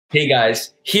Hey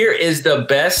guys, here is the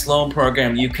best loan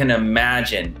program you can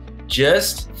imagine.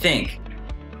 Just think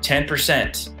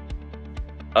 10%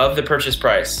 of the purchase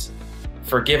price,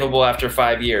 forgivable after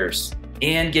 5 years,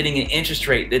 and getting an interest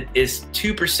rate that is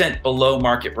 2% below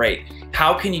market rate.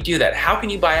 How can you do that? How can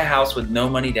you buy a house with no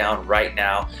money down right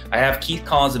now? I have Keith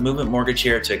Collins of Movement Mortgage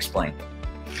here to explain.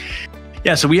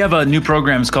 Yeah, so we have a new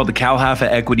program. It's called the CalHFA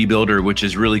Equity Builder, which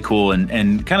is really cool.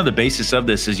 And kind of the basis of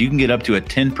this is you can get up to a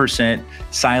 10%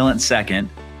 silent second.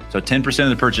 So 10%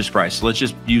 of the purchase price. So let's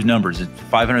just use numbers. It's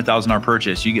 $500,000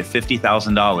 purchase. You get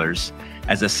 $50,000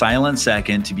 as a silent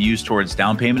second to be used towards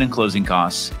down payment and closing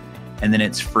costs. And then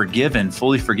it's forgiven,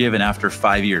 fully forgiven after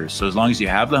 5 years. So as long as you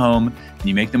have the home and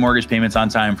you make the mortgage payments on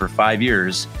time for 5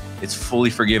 years, it's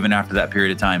fully forgiven after that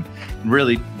period of time. And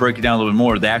really break it down a little bit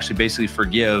more. They actually basically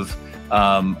forgive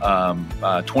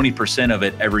 20% of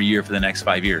it every year for the next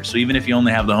 5 years. So even if you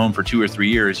only have the home for 2 or 3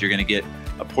 years, you're going to get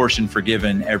a portion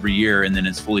forgiven every year, and then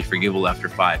it's fully forgivable after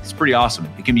 5. It's pretty awesome.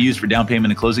 It can be used for down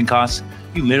payment and closing costs.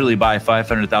 You literally buy a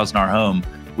 $500,000 home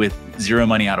with zero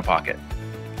money out of pocket.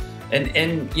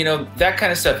 And you know, that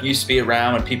kind of stuff used to be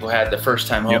around when people had the first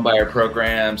time home buyer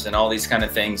programs and all these kind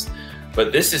of things.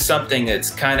 But this is something that's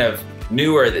kind of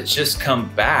newer that's just come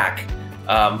back.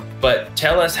 But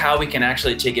tell us how we can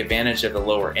actually take advantage of the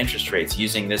lower interest rates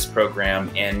using this program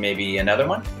and maybe another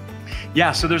one.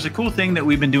 Yeah, so there's a cool thing that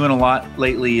we've been doing a lot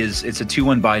lately is it's a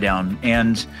 2-1 buy down.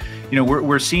 And you know,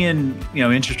 we're seeing, you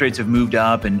know, interest rates have moved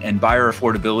up and buyer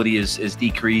affordability is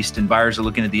decreased, and buyers are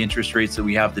looking at the interest rates that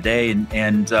we have today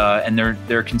and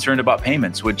they're concerned about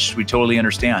payments, which we totally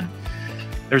understand.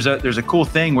 There's a cool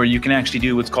thing where you can actually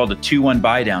do what's called a 2-1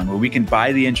 buy down, where we can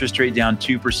buy the interest rate down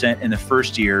 2% in the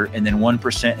first year and then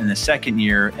 1% in the second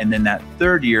year. And then that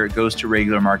third year, it goes to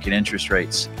regular market interest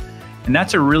rates. And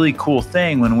that's a really cool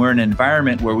thing when we're in an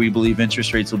environment where we believe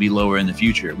interest rates will be lower in the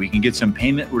future. We can get some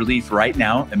payment relief right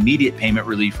now, immediate payment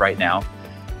relief right now.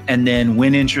 And then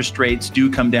when interest rates do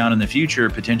come down in the future,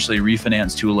 potentially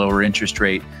refinance to a lower interest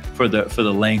rate for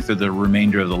the length or the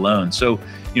remainder of the loan. So,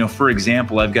 you know, for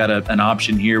example, I've got an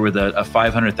option here with a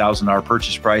 $500,000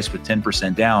 purchase price with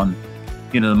 10% down.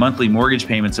 You know, the monthly mortgage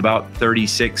payment's about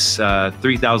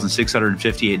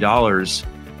 $3,658.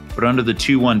 But under the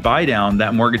 2-1 buy down,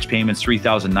 that mortgage payment's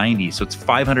 $3,090. So it's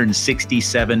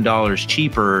 $567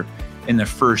 cheaper in the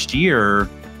first year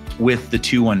with the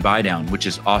 2-1 buy down, which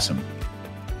is awesome.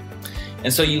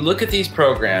 And so you look at these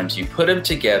programs, you put them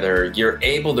together, you're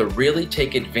able to really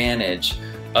take advantage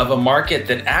of a market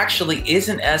that actually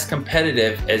isn't as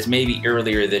competitive as maybe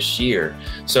earlier this year.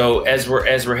 So as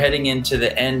we're heading into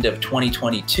the end of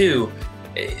 2022,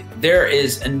 there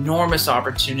is enormous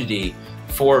opportunity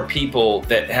for people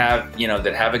that have, you know,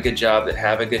 that have a good job, that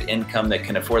have a good income, that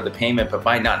can afford the payment, but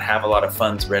might not have a lot of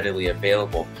funds readily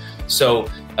available. So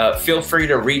feel free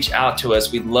to reach out to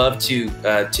us. We'd love to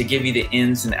give you the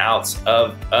ins and outs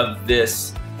of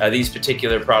these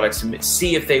particular products and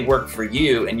see if they work for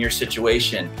you and your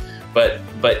situation. But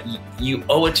you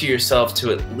owe it to yourself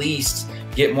to at least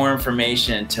get more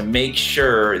information to make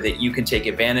sure that you can take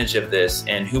advantage of this.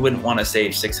 And who wouldn't want to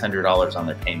save $600 on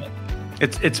their payment?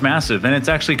 It's massive, and it's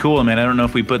actually cool. I mean, I don't know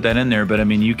if we put that in there, but I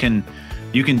mean, you can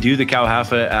do the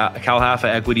CalHFA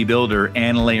Equity Builder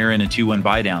and layer in a 2-1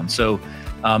 buy down. So,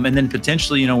 and then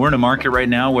potentially, you know, we're in a market right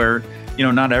now where, you know,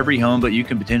 not every home, but you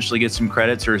can potentially get some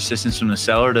credits or assistance from the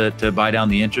seller to buy down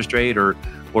the interest rate or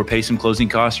pay some closing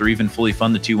costs or even fully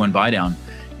fund the 2-1 buy down.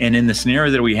 And in the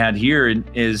scenario that we had here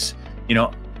is, you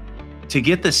know, to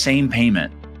get the same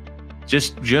payment,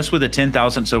 just with a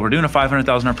 $10,000. So we're doing a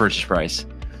 $500,000 purchase price.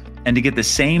 And to get the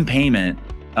same payment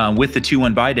with the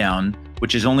 2-1 buy down,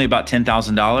 which is only about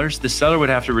 $10,000, the seller would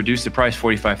have to reduce the price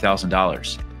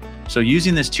 $45,000. So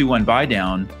using this 2-1 buy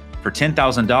down for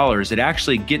 $10,000, it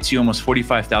actually gets you almost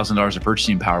 $45,000 of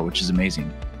purchasing power, which is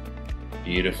amazing.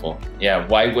 Beautiful. Yeah,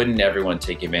 why wouldn't everyone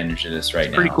take advantage of this right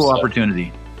now? Pretty cool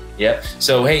opportunity. Yep.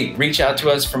 So hey, reach out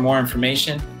to us for more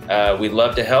information. We'd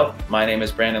love to help. My name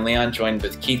is Brandon Leon, joined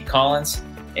with Keith Collins,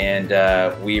 and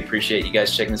we appreciate you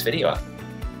guys checking this video out.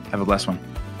 Have a blessed one.